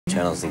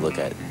channels to look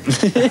at.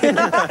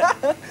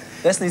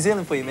 That's New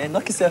Zealand for you, man.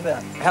 Knock yourself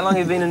out. How long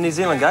have you been in New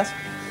Zealand, guys?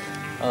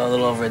 A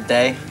little over a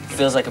day.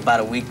 Feels like about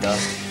a week, though.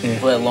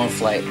 Yeah. We're a long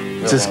flight.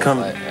 Just come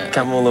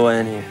all the way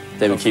in here.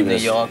 They've been keeping New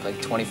us, York,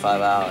 like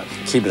 25 hours.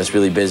 keeping us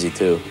really busy,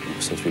 too,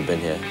 since we've been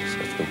here. So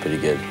it's been pretty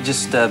good.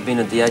 Just been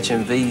at the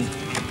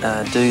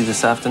HMV do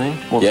this afternoon.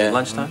 What was it,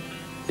 lunchtime?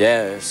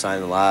 Yeah,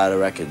 signed a lot of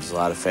records. A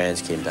lot of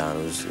fans came down.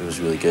 It was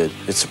really good.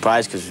 It's a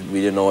surprise because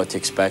we didn't know what to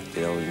expect.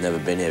 You know, we've never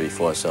been here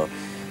before, so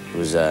it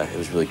was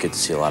really good to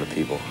see a lot of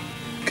people.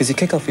 Because you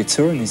kick off your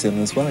tour in New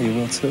Zealand as well, your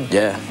world tour.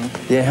 Yeah.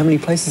 Yeah, how many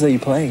places are you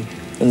playing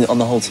on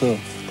the whole tour?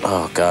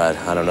 Oh God,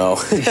 I don't know.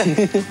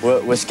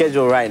 we're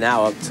scheduled right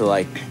now up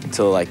to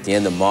till the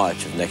end of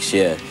March of next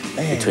year.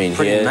 Man, between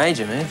pretty here,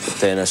 major, man.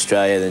 then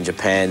Australia, then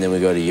Japan, then we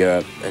go to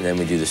Europe, and then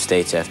we do the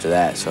States after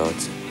that. So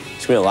it's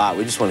gonna be a lot.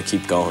 We just want to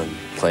keep going,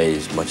 play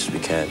as much as we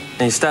can.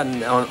 And you're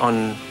starting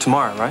on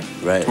tomorrow, right?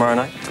 Right. Tomorrow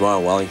night? Tomorrow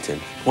in Wellington.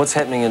 What's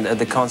happening at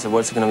the concert?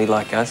 What's it going to be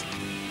like, guys?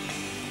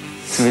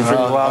 It's going to be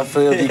pretty wild.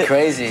 Hopefully it'll be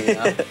crazy, you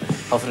know?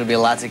 Hopefully there'll be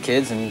lots of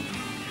kids and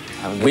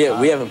have a good time.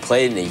 We haven't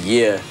played in a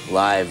year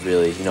live,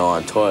 really, you know,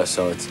 on tour,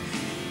 so it's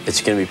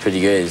going to be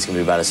pretty good. It's going to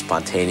be about as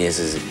spontaneous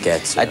as it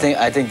gets. I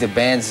think the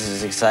band's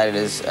as excited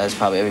as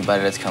probably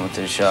everybody that's coming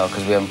to the show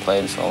because we haven't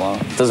played in so long.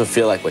 It doesn't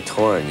feel like we're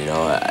touring, you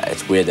know.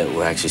 It's weird that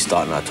we're actually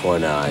starting our tour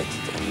now.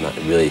 I'm not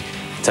really.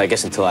 I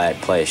guess until I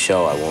play a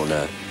show, I won't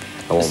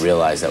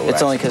realize that we're.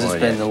 It's only because it's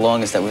been yet. the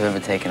longest that we've ever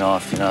taken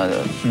off, you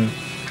know.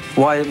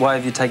 Why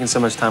have you taken so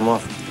much time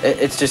off?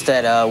 It's just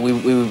that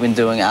we've been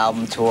doing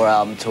album tour,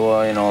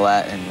 and all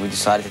that, and we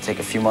decided to take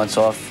a few months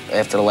off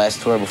after the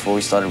last tour before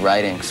we started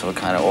writing, so it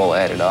kind of all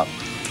added up.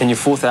 And your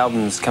fourth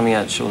album's coming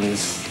out shortly.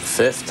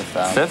 Fifth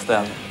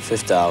album.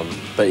 Fifth album.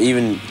 But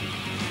even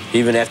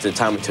after the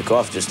time we took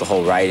off, just the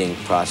whole writing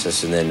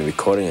process and then the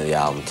recording of the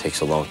album takes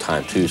a long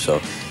time too.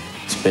 So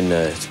it's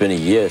been a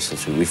year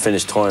since we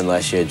finished touring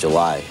last year,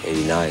 July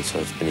 '89. So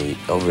it's been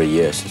over a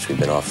year since we've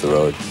been off the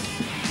road.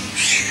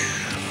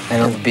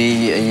 And it'll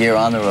be a year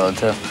on the road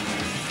too.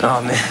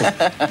 Oh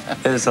man,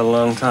 it's a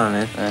long time,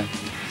 man.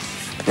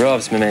 Yeah.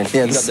 Robs, my man.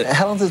 Yeah.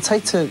 How long did it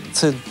take to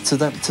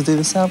do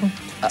this album?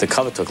 The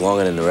cover took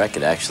longer than the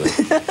record, actually.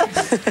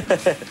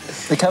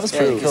 The cover's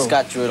pretty cool.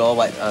 Scott drew it all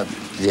by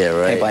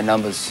paint by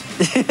numbers.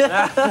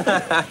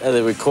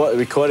 The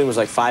recording was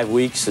like 5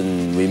 weeks,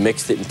 and we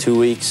mixed it in 2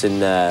 weeks,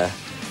 and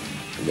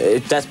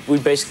we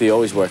basically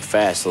always work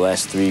fast. The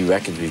last 3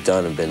 records we've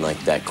done have been like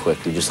that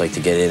quick. We just like to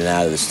get in and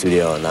out of the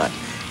studio and not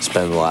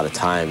spend a lot of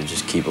time and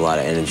just keep a lot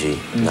of energy,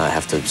 not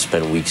have to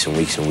spend weeks and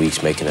weeks and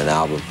weeks making an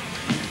album.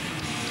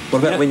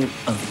 What about when you...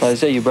 Oh,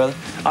 is that you, brother?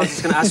 I was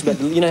just going to ask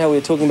about, you know how we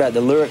were talking about the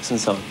lyrics and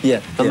so on?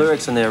 Yeah. The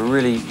lyrics in there are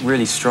really,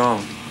 really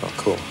strong. Oh,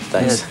 cool.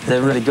 Thanks. Yeah,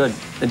 they're really good.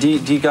 Do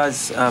you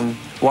guys,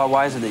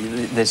 why is it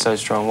that they're so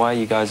strong? Why are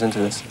you guys into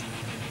this?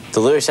 The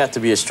lyrics have to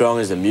be as strong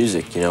as the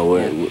music. You know,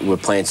 we're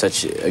playing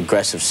such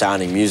aggressive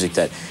sounding music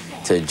that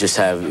to just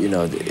have, you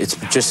know, it's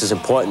just as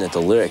important that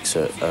the lyrics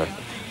are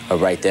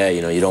right there.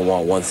 You know, you don't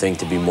want one thing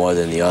to be more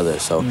than the other.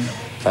 So,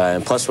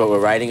 and plus what we're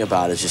writing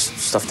about is just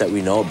stuff that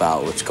we know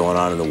about, what's going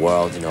on in the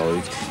world. You know,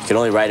 you can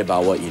only write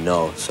about what you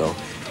know. So,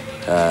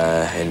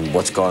 and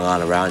what's going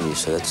on around you.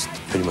 So that's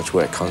pretty much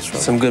where it comes from.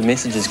 Some good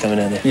messages coming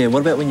out there. Yeah,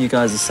 what about when you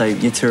guys are, say,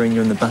 you're touring,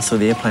 you're in the bus or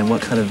the airplane,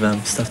 what kind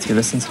of stuff do you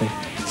listen to?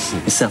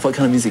 Yourself, what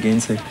kind of music are you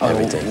into?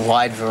 Everything.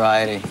 Wide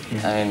variety.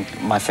 Yeah. I mean,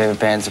 my favorite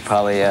bands are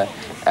probably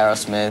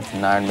Aerosmith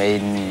and Iron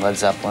Maiden, Led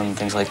Zeppelin,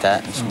 things like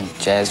that, and some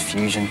jazz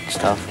fusion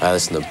stuff. I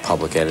listen to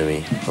Public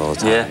Enemy all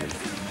the time. Yeah,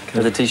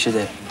 with the T-shirt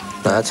there.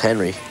 No, that's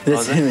Henry.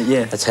 That's Henry,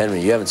 yeah. That's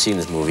Henry. You haven't seen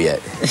this movie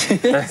yet.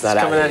 It's not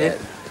out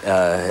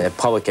yet.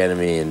 Public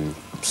Enemy and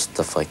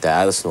stuff like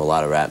that. I listen to a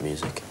lot of rap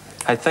music.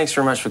 Hey, thanks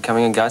very much for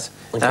coming in, guys.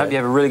 Okay. I hope you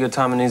have a really good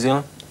time in New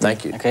Zealand.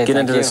 Thank you. Okay, get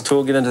into this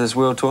tour, get into this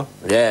world tour.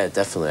 Yeah,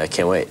 definitely. I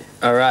can't wait.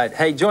 All right.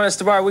 Hey, join us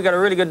tomorrow. We got a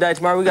really good day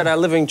tomorrow. We got our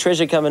living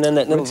treasure coming in,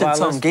 that little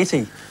Tom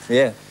Getty.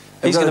 Yeah.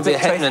 He's going to be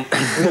happening.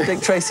 We've got a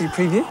Dick Tracy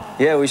preview.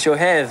 Yeah, we sure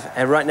have.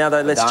 And right now,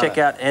 though, let's check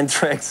out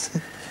Anthrax.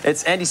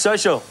 It's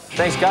Antisocial.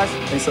 Thanks, guys.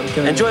 Thanks for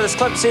coming. Enjoy this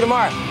clip. See you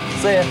tomorrow.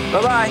 See ya.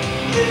 Bye-bye.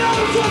 You know,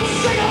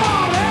 sing along.